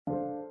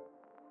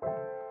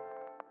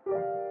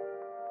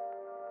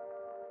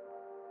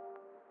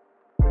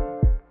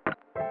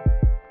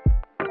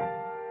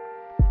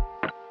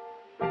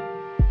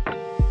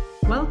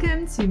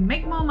Welcome to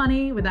Make More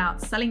Money Without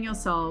Selling Your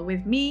Soul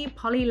with me,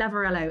 Polly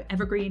Lavarello,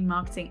 Evergreen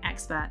Marketing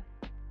Expert.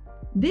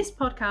 This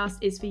podcast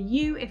is for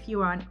you if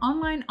you are an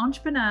online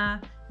entrepreneur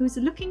who's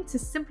looking to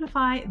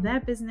simplify their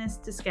business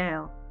to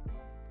scale.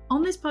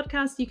 On this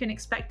podcast, you can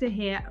expect to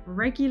hear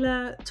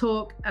regular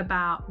talk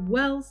about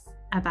wealth,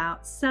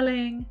 about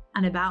selling,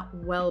 and about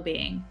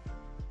well-being.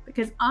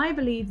 Because I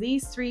believe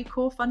these three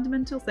core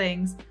fundamental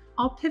things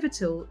are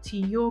pivotal to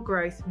your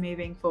growth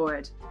moving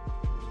forward.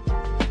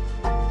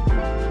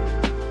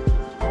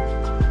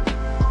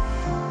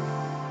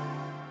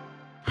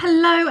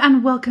 Hello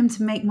and welcome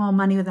to Make More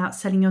Money Without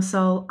Selling Your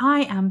Soul.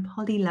 I am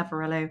Polly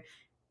Lavarello,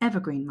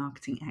 Evergreen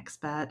Marketing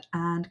Expert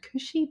and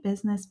Cushy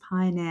Business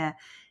Pioneer.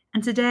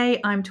 And today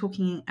I'm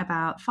talking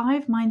about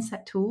 5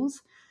 mindset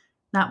tools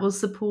that will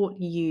support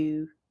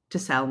you to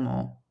sell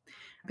more.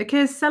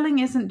 Because selling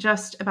isn't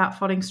just about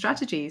following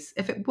strategies.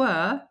 If it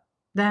were,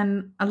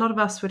 then a lot of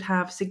us would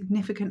have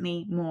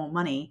significantly more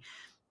money.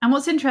 And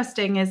what's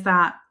interesting is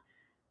that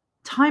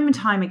time and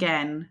time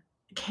again,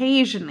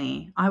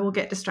 occasionally I will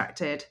get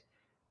distracted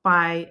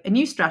by a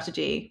new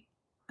strategy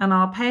and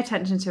I'll pay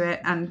attention to it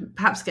and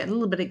perhaps get a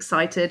little bit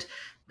excited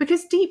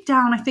because deep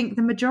down, I think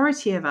the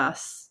majority of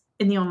us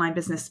in the online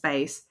business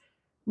space,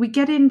 we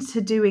get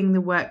into doing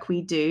the work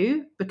we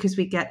do because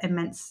we get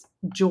immense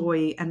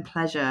joy and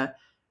pleasure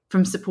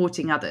from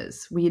supporting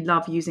others. We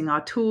love using our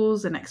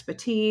tools and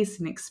expertise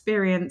and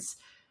experience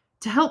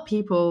to help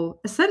people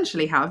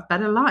essentially have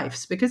better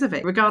lives because of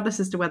it,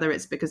 regardless as to whether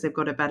it's because they've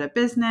got a better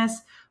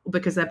business or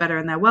because they're better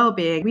in their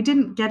well-being. We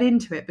didn't get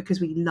into it because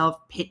we love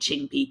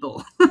pitching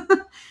people.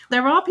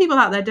 There are people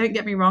out there, don't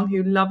get me wrong,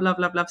 who love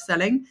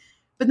selling,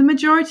 but the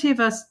majority of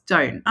us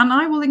don't. And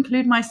I will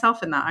include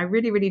myself in that. I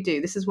really, really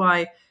do. This is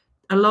why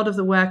a lot of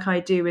the work I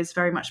do is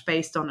very much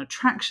based on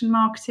attraction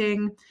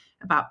marketing,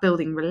 about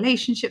building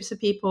relationships with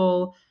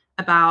people,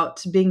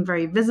 about being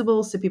very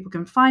visible so people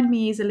can find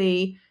me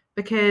easily,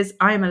 because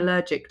I am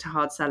allergic to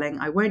hard selling.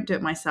 I won't do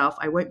it myself.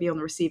 I won't be on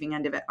the receiving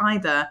end of it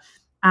either.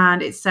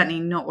 And it's certainly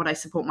not what I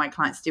support my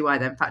clients to do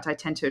either. In fact, I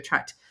tend to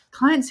attract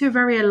clients who are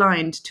very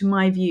aligned to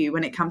my view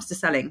when it comes to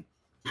selling.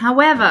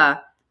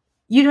 However,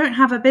 you don't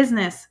have a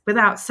business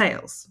without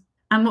sales.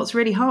 And what's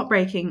really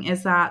heartbreaking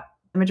is that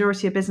the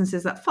majority of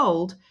businesses that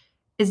fold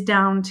is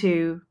down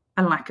to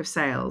a lack of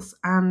sales.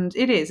 And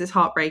it's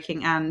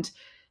heartbreaking. And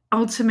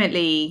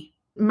ultimately,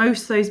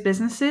 most of those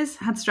businesses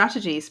had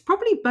strategies,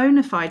 probably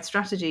bona fide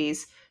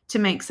strategies to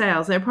make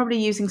sales. They're probably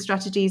using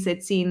strategies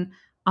they'd seen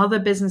other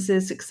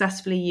businesses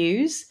successfully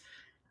use.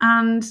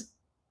 And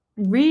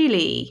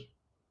really,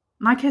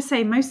 like I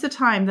say, most of the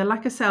time, the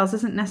lack of sales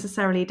isn't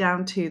necessarily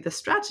down to the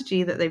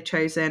strategy that they've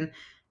chosen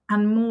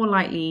and more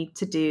likely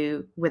to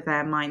do with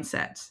their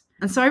mindset.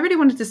 And so I really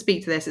wanted to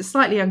speak to this. It's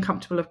slightly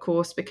uncomfortable, of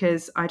course,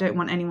 because I don't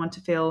want anyone to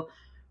feel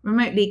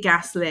remotely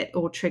gaslit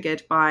or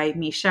triggered by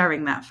me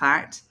sharing that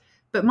fact.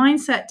 But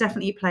mindset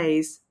definitely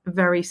plays a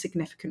very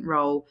significant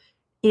role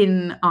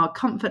in our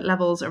comfort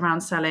levels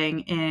around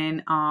selling,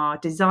 in our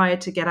desire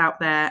to get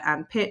out there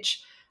and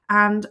pitch,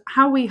 and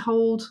how we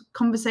hold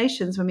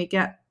conversations when we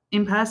get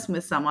in person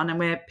with someone and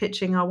we're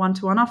pitching our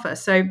one-to-one offer.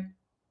 So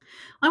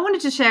I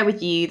wanted to share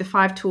with you the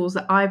 5 tools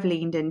that I've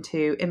leaned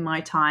into in my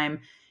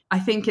time. I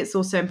think it's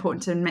also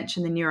important to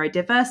mention the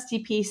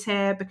neurodiversity piece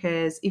here,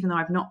 because even though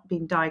I've not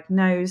been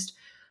diagnosed,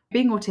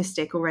 being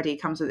autistic already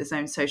comes with its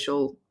own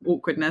social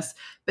awkwardness,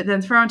 but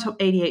then throw on top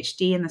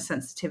ADHD and the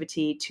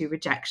sensitivity to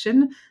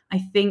rejection. I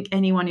think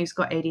anyone who's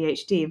got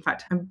ADHD, in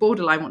fact, I'm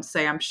borderline want to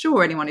say I'm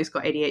sure anyone who's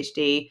got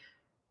ADHD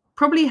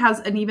probably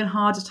has an even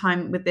harder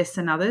time with this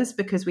than others,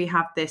 because we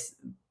have this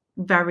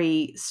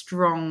very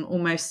strong,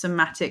 almost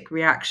somatic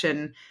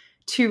reaction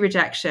to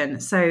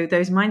rejection. So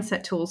those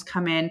mindset tools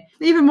come in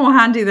even more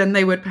handy than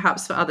they would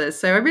perhaps for others.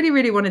 So I really,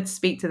 really wanted to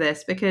speak to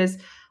this because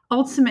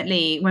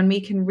ultimately, when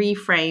we can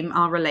reframe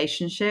our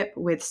relationship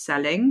with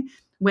selling,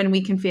 when we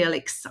can feel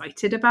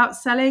excited about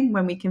selling,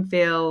 when we can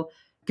feel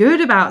good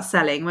about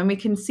selling, when we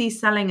can see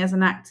selling as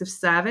an act of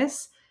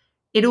service,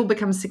 it all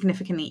becomes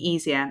significantly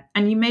easier.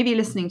 And you may be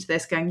listening to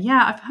this going,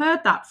 yeah, I've heard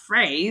that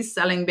phrase,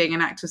 selling being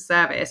an act of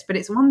service, but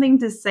it's one thing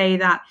to say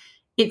that,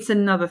 it's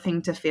another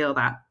thing to feel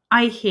that.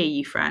 I hear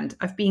you, friend.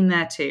 I've been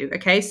there too.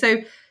 Okay, so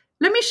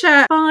let me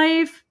share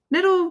 5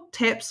 little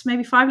tips,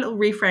 maybe 5 little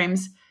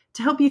reframes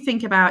to help you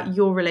think about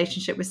your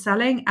relationship with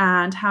selling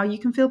and how you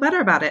can feel better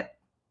about it.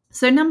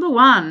 So number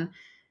 1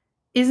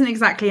 isn't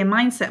exactly a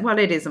mindset. Well,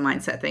 it is a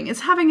mindset thing.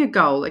 It's having a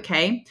goal,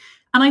 okay?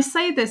 And I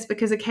say this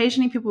because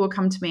occasionally people will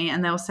come to me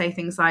and they'll say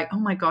things like, oh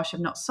my gosh, I've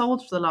not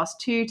sold for the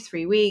last 2 to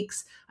 3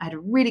 weeks. I had a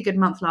really good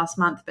month last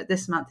month, but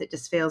this month it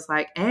just feels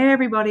like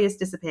everybody has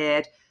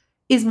disappeared.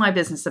 Is my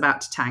business about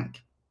to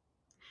tank?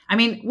 I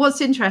mean, what's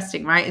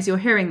interesting, right, is you're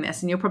hearing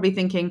this and you're probably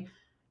thinking,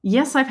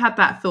 yes, I've had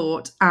that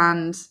thought,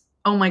 and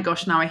oh my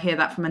gosh, now I hear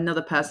that from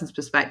another person's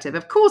perspective.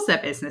 Of course, their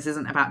business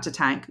isn't about to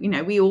tank. You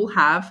know, we all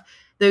have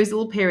those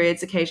little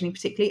periods occasionally,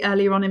 particularly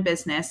earlier on in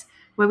business,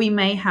 where we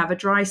may have a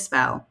dry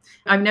spell.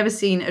 I've never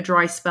seen a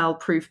dry spell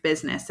proof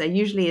business. There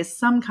usually is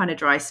some kind of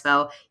dry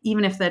spell,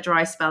 even if their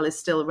dry spell is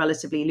still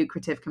relatively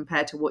lucrative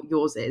compared to what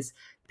yours is.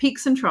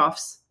 Peaks and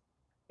troughs,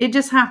 It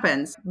just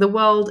happens. The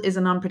world is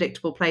an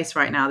unpredictable place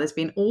right now. There's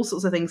been all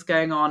sorts of things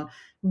going on,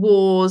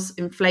 wars,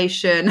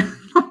 inflation.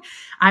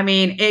 I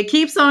mean, it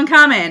keeps on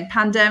coming,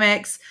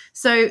 pandemics.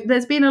 So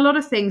there's been a lot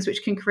of things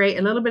which can create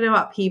a little bit of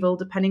upheaval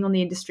depending on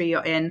the industry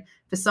you're in.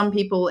 For some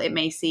people, it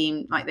may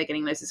seem like they're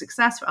getting loads of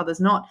success, for others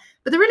not.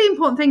 But the really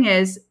important thing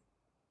is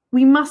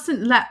we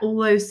mustn't let all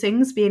those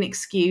things be an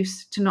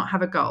excuse to not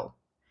have a goal,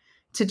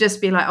 to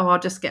just be like, oh, I'll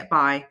just get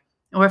by.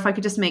 Or if I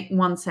could just make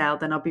one sale,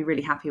 then I'll be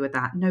really happy with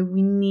that. No,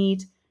 we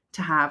need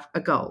to have a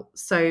goal.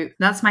 So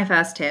that's my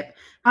first tip.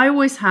 I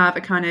always have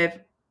a kind of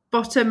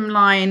bottom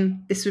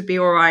line, this would be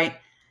all right,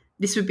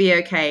 this would be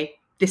okay,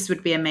 this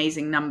would be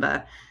amazing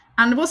number.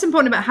 And what's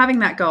important about having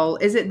that goal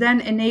is it then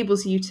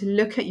enables you to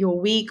look at your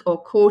week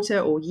or quarter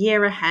or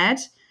year ahead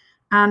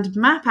and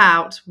map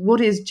out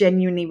what is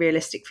genuinely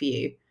realistic for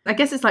you. I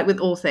guess it's like with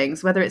all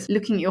things, whether it's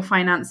looking at your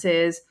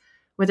finances,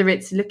 whether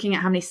it's looking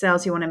at how many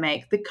sales you want to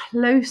make, the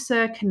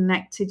closer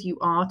connected you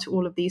are to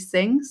all of these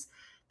things,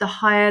 the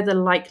higher the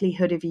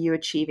likelihood of you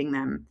achieving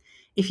them.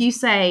 If you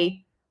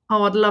say,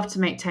 oh, I'd love to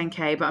make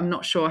 10K, but I'm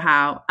not sure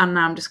how, and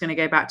now I'm just going to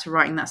go back to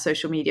writing that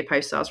social media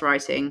post I was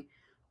writing,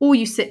 or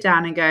you sit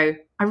down and go,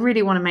 I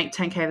really want to make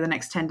 10K over the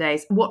next 10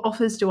 days. What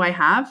offers do I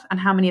have and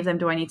how many of them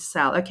do I need to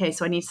sell? Okay,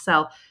 so I need to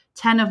sell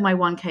 10 of my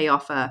 1K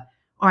offer,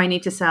 or I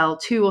need to sell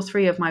 2 or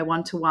 3 of my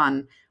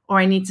 1-to-1, or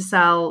I need to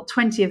sell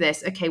 20 of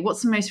this. Okay,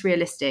 what's the most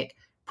realistic?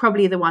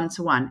 Probably the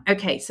 1-to-1.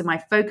 Okay, so my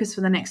focus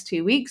for the next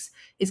 2 weeks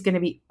is going to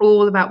be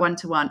all about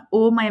 1-to-1.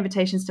 All my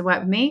invitations to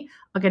work with me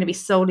are going to be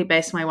solely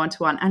based on my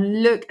 1-to-1.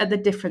 And look at the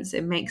difference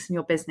it makes in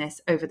your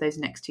business over those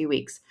next 2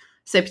 weeks.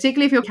 So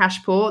particularly if you're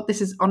cash poor,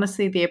 this is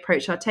honestly the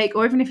approach I'll take.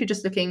 Or even if you're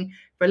just looking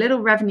for a little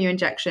revenue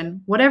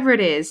injection, whatever it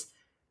is,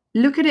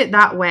 look at it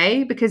that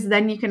way, because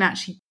then you can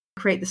actually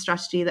create the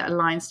strategy that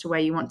aligns to where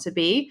you want to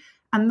be.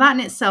 And that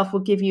in itself will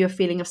give you a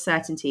feeling of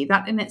certainty.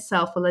 That in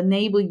itself will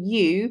enable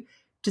you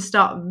to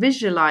start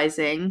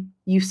visualizing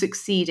you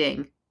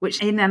succeeding,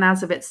 which in and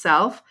as of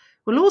itself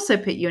will also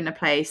put you in a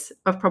place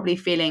of probably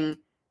feeling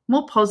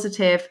more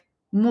positive,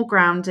 more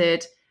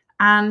grounded.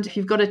 And if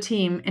you've got a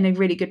team, in a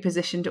really good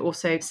position to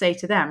also say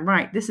to them,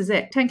 right, this is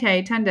it,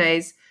 10K, 10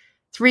 days,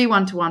 3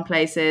 1-to-1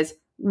 places.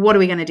 What are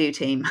we going to do,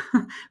 team?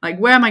 Like,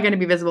 where am I going to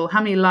be visible?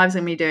 How many lives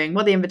am I doing?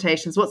 What are the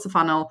invitations? What's the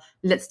funnel?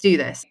 Let's do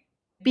this.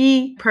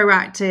 Be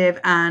proactive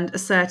and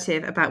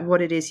assertive about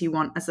what it is you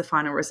want as the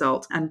final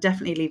result, and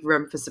definitely leave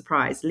room for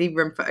surprise, leave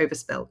room for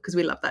overspill, because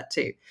we love that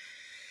too.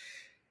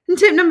 And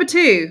tip number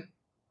 2,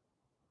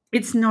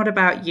 it's not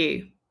about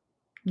you.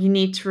 You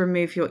need to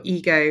remove your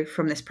ego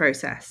from this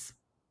process.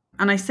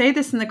 And I say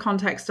this in the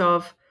context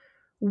of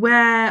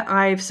where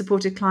I've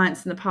supported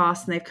clients in the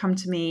past and they've come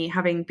to me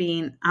having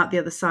been out the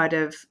other side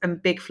of a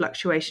big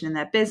fluctuation in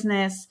their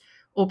business,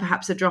 or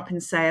perhaps a drop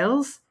in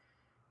sales.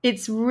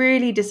 It's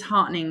really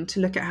disheartening to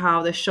look at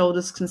how their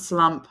shoulders can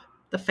slump,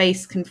 the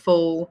face can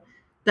fall,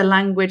 the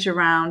language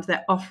around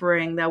their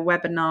offering, their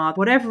webinar,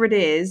 whatever it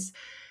is,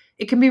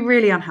 it can be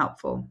really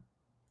unhelpful.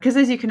 Because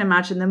as you can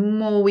imagine, the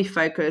more we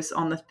focus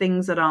on the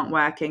things that aren't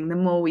working, the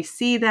more we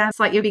see them. It's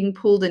like you're being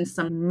pulled into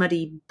some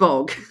muddy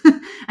bog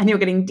and you're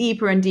getting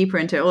deeper and deeper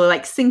into it, or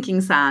like sinking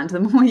sand. The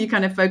more you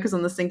kind of focus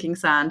on the sinking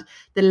sand,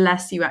 the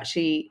less you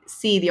actually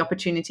see the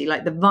opportunity,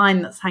 like the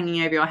vine that's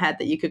hanging over your head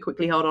that you could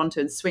quickly hold onto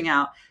and swing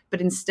out.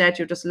 But instead,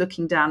 you're just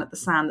looking down at the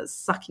sand that's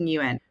sucking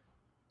you in.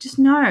 Just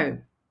know.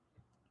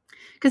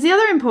 Because the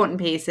other important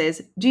piece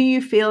is, do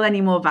you feel any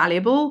more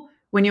valuable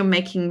when you're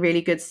making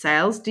really good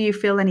sales? Do you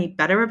feel any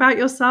better about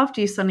yourself? Do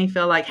you suddenly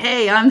feel like,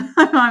 hey,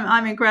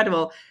 I'm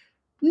incredible?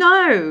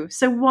 No.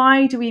 So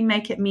why do we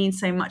make it mean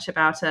so much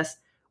about us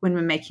when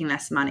we're making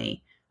less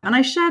money? And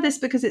I share this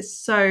because it's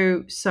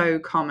so, so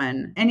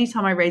common.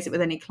 Anytime I raise it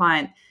with any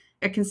client,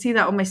 I can see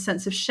that almost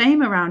sense of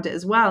shame around it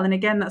as well. And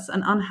again, that's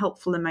an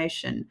unhelpful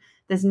emotion.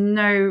 There's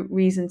no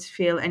reason to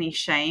feel any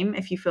shame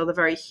if you feel the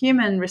very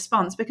human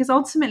response, because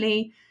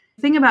ultimately,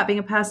 the thing about being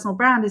a personal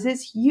brand is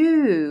it's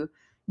you.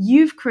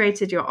 You've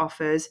created your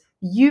offers.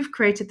 You've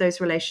created those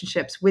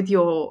relationships with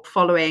your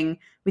following,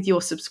 with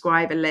your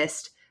subscriber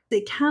list.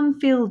 It can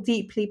feel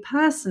deeply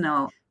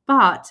personal.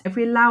 But if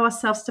we allow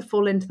ourselves to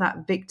fall into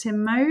that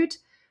victim mode,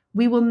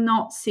 we will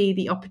not see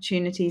the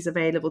opportunities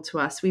available to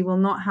us. We will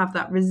not have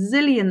that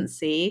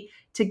resiliency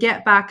to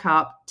get back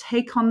up,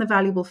 take on the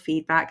valuable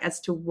feedback as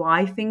to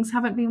why things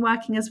haven't been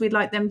working as we'd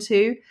like them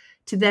to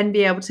then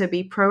be able to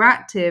be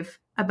proactive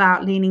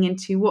about leaning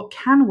into what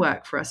can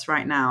work for us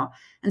right now.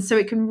 And so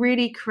it can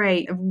really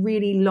create a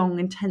really long,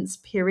 intense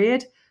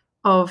period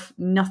of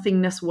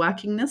nothingness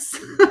workingness,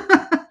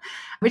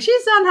 which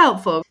is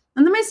unhelpful.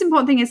 And the most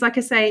important thing is, like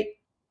I say,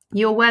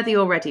 you're worthy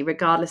already,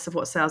 regardless of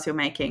what sales you're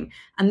making.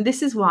 And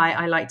this is why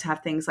I like to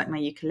have things like my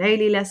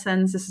ukulele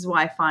lessons. This is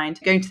why I find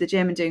going to the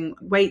gym and doing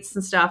weights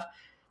and stuff,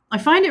 I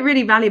find it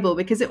really valuable,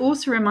 because it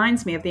also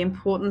reminds me of the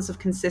importance of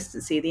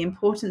consistency, the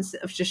importance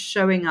of just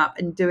showing up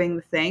and doing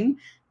the thing.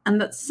 And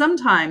that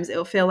sometimes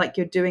it'll feel like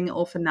you're doing it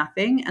all for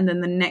nothing. And then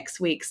the next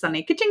week,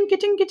 suddenly, ka-ching,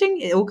 ka-ching, ka-ching,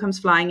 it all comes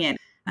flying in.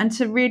 And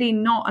to really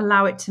not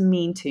allow it to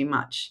mean too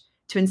much,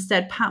 to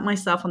instead pat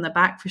myself on the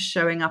back for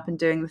showing up and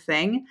doing the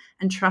thing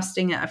and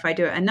trusting that if I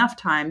do it enough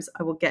times,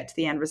 I will get to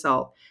the end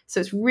result. So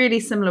it's really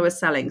similar with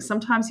selling.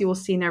 Sometimes you will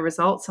see no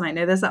results. And I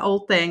know there's that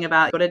old thing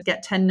about you've got to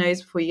get 10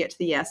 no's before you get to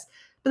the yes.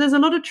 But there's a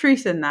lot of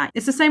truth in that.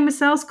 It's the same with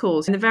sales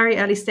calls. In the very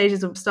early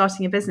stages of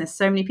starting a business,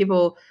 so many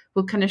people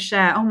will kind of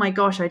share, oh my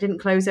gosh, I didn't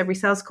close every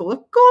sales call.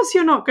 Of course,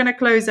 you're not going to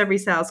close every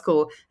sales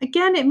call.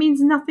 Again, it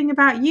means nothing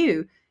about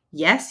you.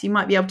 Yes, you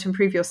might be able to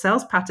improve your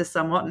sales pattern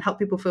somewhat and help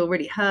people feel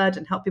really heard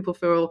and help people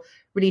feel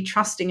really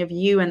trusting of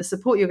you and the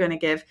support you're going to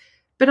give.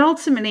 But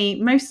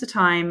ultimately, most of the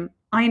time,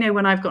 I know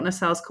when I've gotten a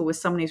sales call with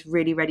someone who's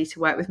really ready to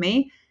work with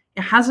me,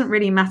 it hasn't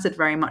really mattered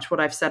very much what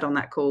I've said on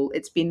that call.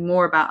 It's been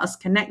more about us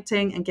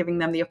connecting and giving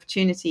them the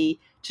opportunity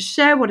to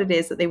share what it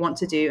is that they want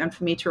to do and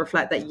for me to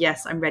reflect that,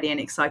 yes, I'm ready and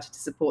excited to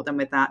support them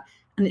with that.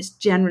 And it's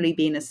generally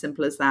been as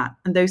simple as that.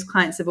 And those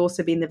clients have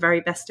also been the very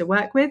best to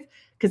work with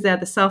because they're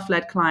the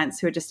self-led clients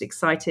who are just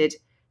excited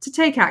to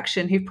take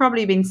action, who've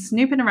probably been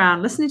snooping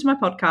around, listening to my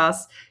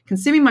podcast,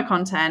 consuming my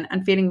content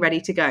and feeling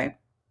ready to go.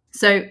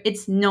 So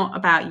it's not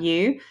about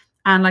you.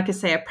 And like I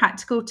say, a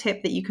practical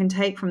tip that you can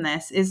take from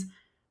this is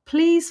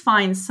please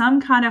find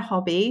some kind of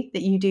hobby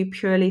that you do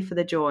purely for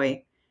the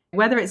joy,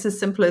 whether it's as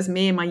simple as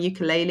me and my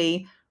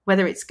ukulele,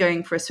 whether it's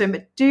going for a swim,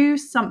 but do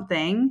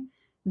something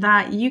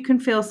that you can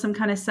feel some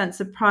kind of sense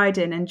of pride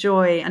in and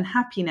joy and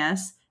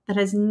happiness that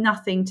has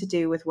nothing to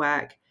do with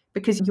work,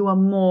 because you are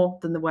more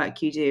than the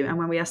work you do. And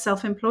when we are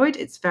self-employed,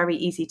 it's very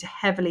easy to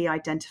heavily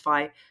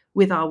identify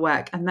with our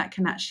work, and that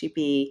can actually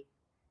be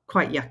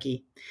quite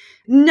yucky.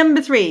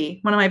 Number 3,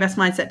 one of my best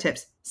mindset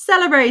tips,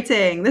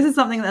 celebrating. This is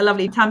something that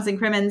lovely Tamsin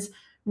Crimmins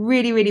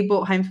really, really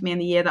brought home for me in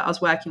the year that I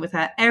was working with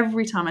her.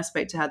 Every time I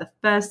spoke to her, the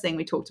first thing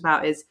we talked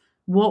about is,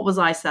 what was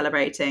I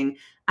celebrating?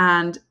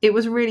 And it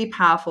was really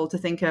powerful to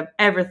think of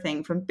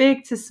everything from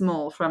big to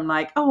small, from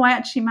like, oh, I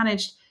actually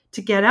managed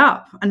to get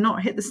up and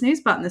not hit the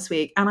snooze button this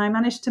week. And I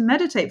managed to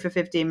meditate for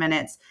 15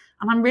 minutes.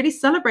 And I'm really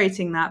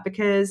celebrating that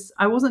because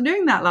I wasn't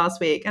doing that last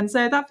week. And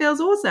so that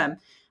feels awesome.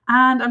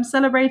 And I'm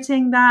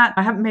celebrating that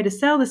I haven't made a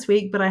sale this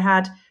week, but I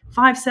had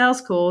 5 sales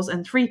calls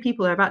and 3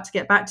 people are about to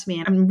get back to me.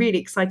 And I'm really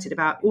excited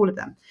about all of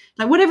them.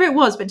 Like whatever it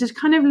was, but just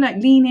kind of like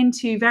lean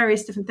into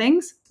various different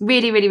things.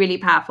 Really, really, really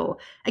powerful.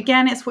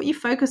 Again, it's what you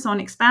focus on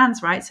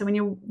expands, right? So when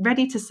you're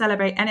ready to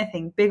celebrate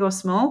anything, big or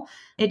small,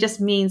 it just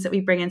means that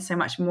we bring in so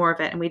much more of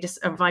it. And we just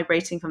are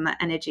vibrating from that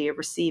energy of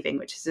receiving,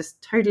 which is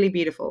just totally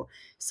beautiful.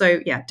 So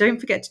yeah, don't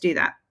forget to do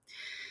that.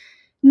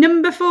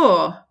 Number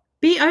 4,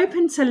 be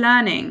open to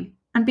learning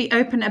and be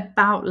open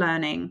about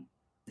learning.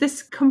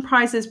 This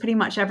comprises pretty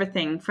much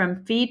everything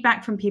from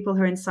feedback from people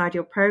who are inside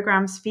your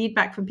programs,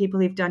 feedback from people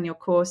who've done your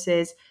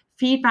courses,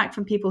 feedback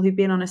from people who've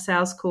been on a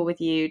sales call with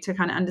you to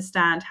kind of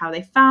understand how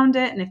they found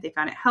it and if they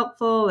found it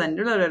helpful and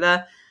blah, blah,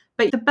 blah.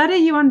 But the better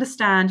you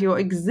understand your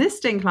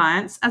existing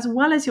clients as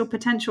well as your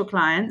potential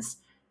clients,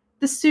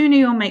 the sooner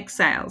you'll make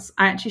sales.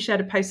 I actually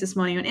shared a post this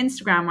morning on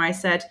Instagram where I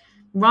said,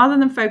 rather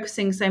than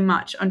focusing so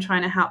much on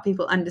trying to help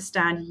people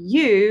understand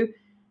you,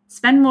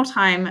 spend more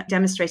time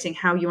demonstrating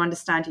how you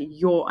understand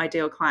your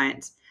ideal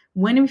client.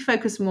 When we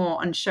focus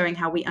more on showing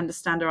how we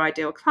understand our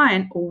ideal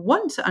client or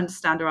want to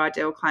understand our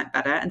ideal client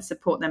better and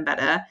support them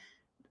better,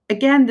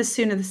 again, the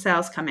sooner the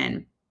sales come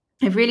in.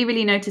 I've really,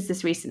 really noticed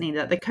this recently,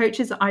 that the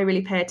coaches that I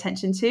really pay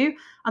attention to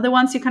are the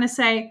ones who kind of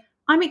say,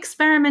 I'm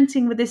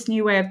experimenting with this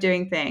new way of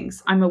doing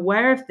things. I'm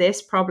aware of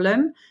this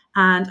problem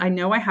and I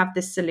know I have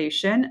this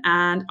solution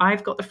and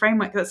I've got the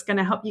framework that's going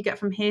to help you get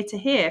from here to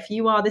here. If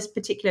you are this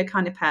particular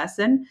kind of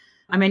person,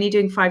 I'm only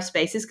doing 5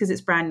 spaces because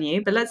it's brand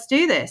new, but let's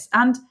do this.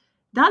 And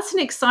that's an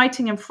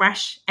exciting and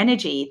fresh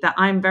energy that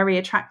I'm very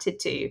attracted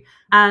to.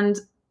 And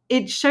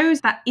it shows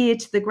that ear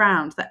to the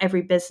ground that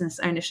every business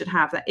owner should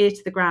have, that ear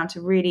to the ground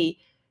to really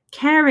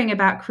caring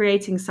about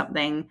creating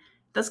something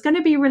that's going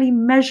to be really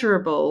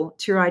measurable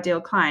to your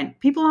ideal client.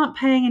 People aren't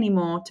paying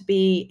anymore to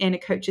be in a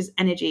coach's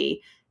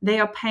energy.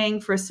 They are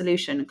paying for a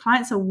solution.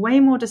 Clients are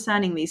way more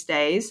discerning these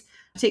days,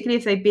 particularly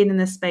if they've been in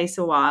this space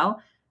a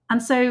while.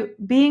 And so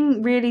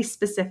being really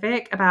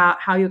specific about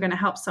how you're going to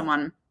help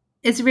someone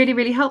is really,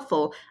 really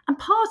helpful. And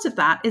part of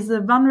that is the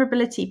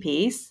vulnerability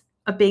piece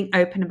of being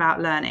open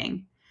about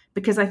learning.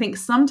 Because I think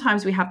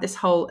sometimes we have this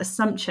whole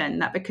assumption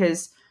that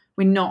because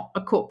we're not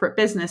a corporate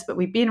business, but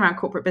we've been around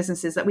corporate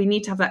businesses, that we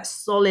need to have that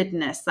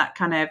solidness, that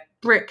kind of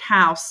brick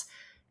house,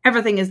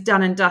 everything is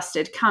done and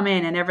dusted, come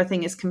in and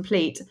everything is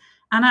complete.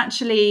 And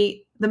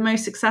actually, the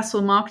most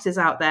successful marketers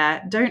out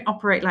there don't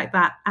operate like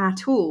that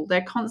at all.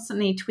 They're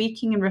constantly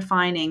tweaking and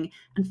refining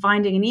and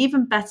finding an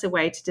even better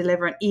way to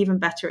deliver an even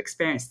better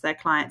experience to their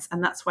clients.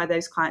 And that's why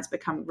those clients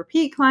become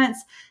repeat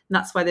clients. And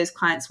that's why those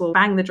clients will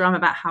bang the drum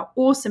about how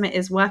awesome it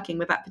is working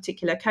with that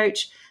particular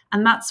coach.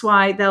 And that's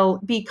why they'll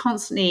be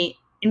constantly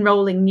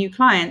enrolling new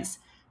clients,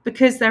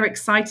 because they're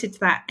excited to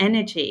that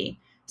energy.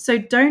 So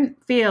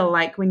don't feel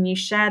like when you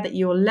share that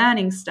you're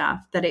learning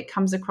stuff, that it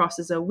comes across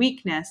as a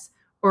weakness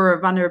or a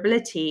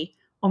vulnerability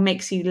or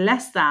makes you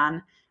less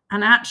than.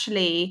 And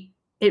actually,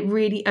 it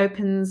really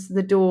opens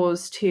the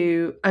doors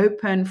to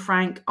open,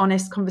 frank,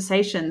 honest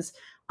conversations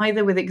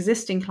either with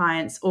existing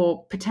clients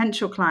or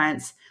potential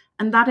clients.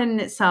 And that in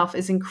itself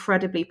is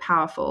incredibly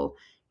powerful.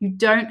 You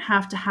don't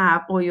have to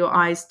have all your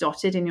I's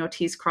dotted and your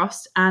T's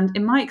crossed. And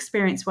in my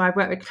experience, where I've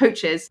worked with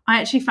coaches, I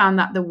actually found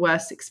that the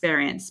worst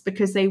experience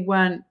because they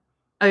weren't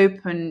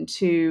open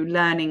to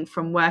learning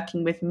from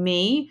working with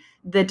me.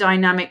 The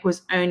dynamic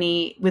was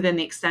only within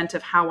the extent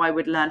of how I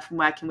would learn from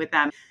working with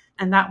them.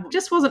 And that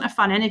just wasn't a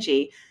fun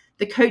energy.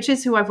 The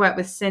coaches who I've worked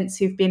with since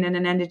who've been in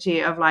an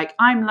energy of like,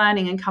 I'm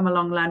learning and come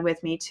along, learn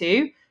with me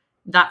too.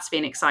 That's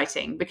been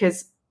exciting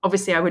because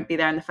obviously I wouldn't be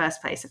there in the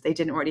first place if they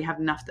didn't already have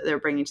enough that they were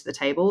bringing to the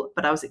table.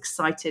 But I was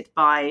excited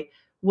by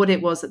what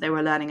it was that they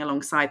were learning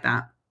alongside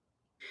that.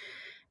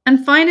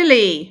 And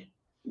finally,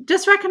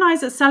 just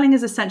recognize that selling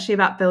is essentially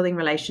about building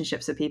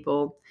relationships with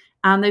people.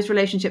 And those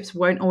relationships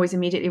won't always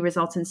immediately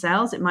result in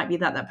sales. It might be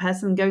that that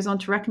person goes on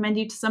to recommend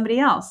you to somebody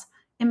else.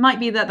 It might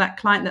be that that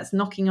client that's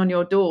knocking on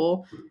your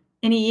door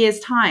in a year's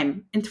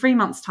time, in 3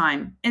 months'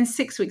 time, in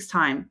 6 weeks'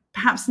 time,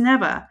 perhaps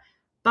never.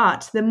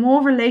 But the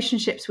more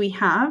relationships we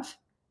have,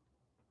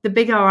 the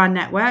bigger our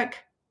network,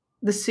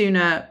 the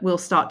sooner we'll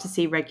start to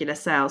see regular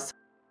sales.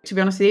 To be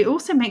honest with you, it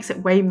also makes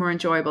it way more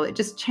enjoyable. It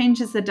just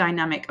changes the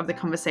dynamic of the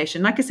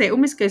conversation. Like I say, it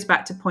almost goes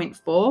back to point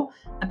 4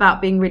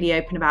 about being really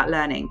open about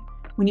learning.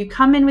 When you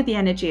come in with the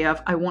energy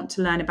of, I want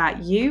to learn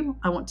about you,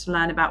 I want to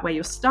learn about where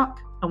you're stuck,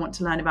 I want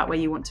to learn about where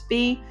you want to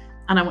be,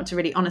 and I want to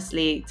really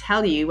honestly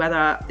tell you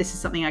whether this is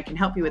something I can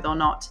help you with or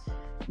not,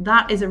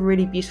 that is a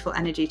really beautiful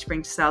energy to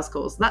bring to sales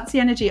calls. That's the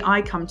energy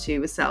I come to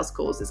with sales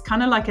calls. It's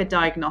kind of like a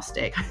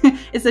diagnostic.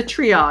 It's a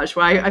triage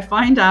where I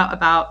find out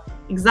about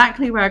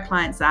exactly where a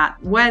client's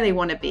at, where they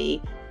want to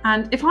be.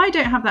 And if I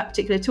don't have that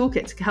particular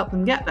toolkit to help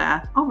them get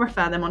there, I'll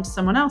refer them on to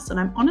someone else. And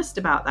I'm honest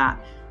about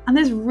that. And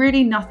there's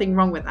really nothing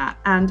wrong with that.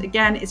 And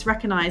again, it's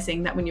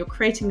recognizing that when you're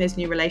creating those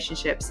new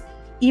relationships,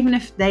 even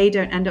if they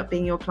don't end up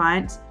being your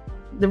client,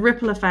 the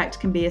ripple effect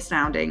can be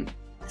astounding.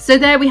 So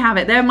there we have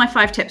it. There are my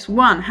 5 tips.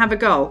 1, have a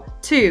goal.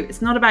 2,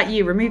 it's not about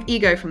you. Remove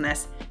ego from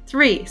this.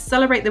 3,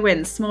 celebrate the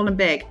wins, small and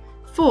big.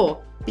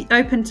 4, be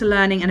open to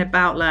learning and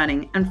about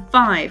learning. And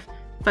 5,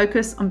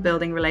 focus on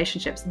building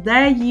relationships.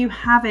 There you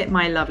have it,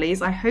 my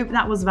lovelies. I hope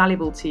that was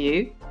valuable to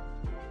you.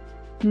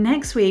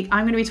 Next week,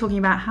 I'm going to be talking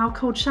about how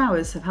cold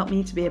showers have helped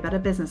me to be a better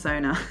business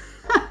owner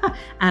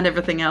and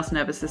everything else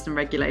nervous system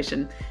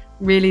regulation.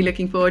 Really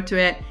looking forward to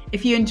it.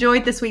 If you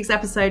enjoyed this week's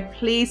episode,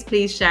 please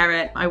share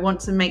it. I want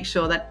to make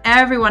sure that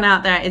everyone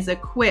out there is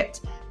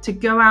equipped to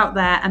go out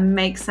there and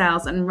make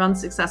sales and run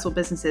successful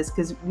businesses,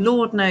 because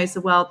Lord knows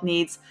the world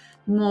needs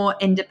more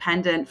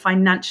independent,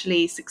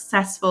 financially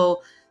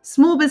successful,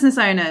 small business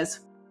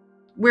owners.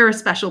 We're a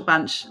special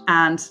bunch.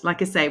 And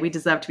like I say, we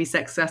deserve to be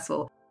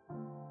successful.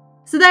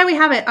 So there we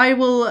have it. I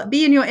will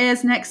be in your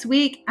ears next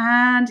week.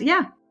 And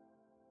yeah,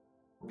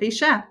 please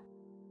share.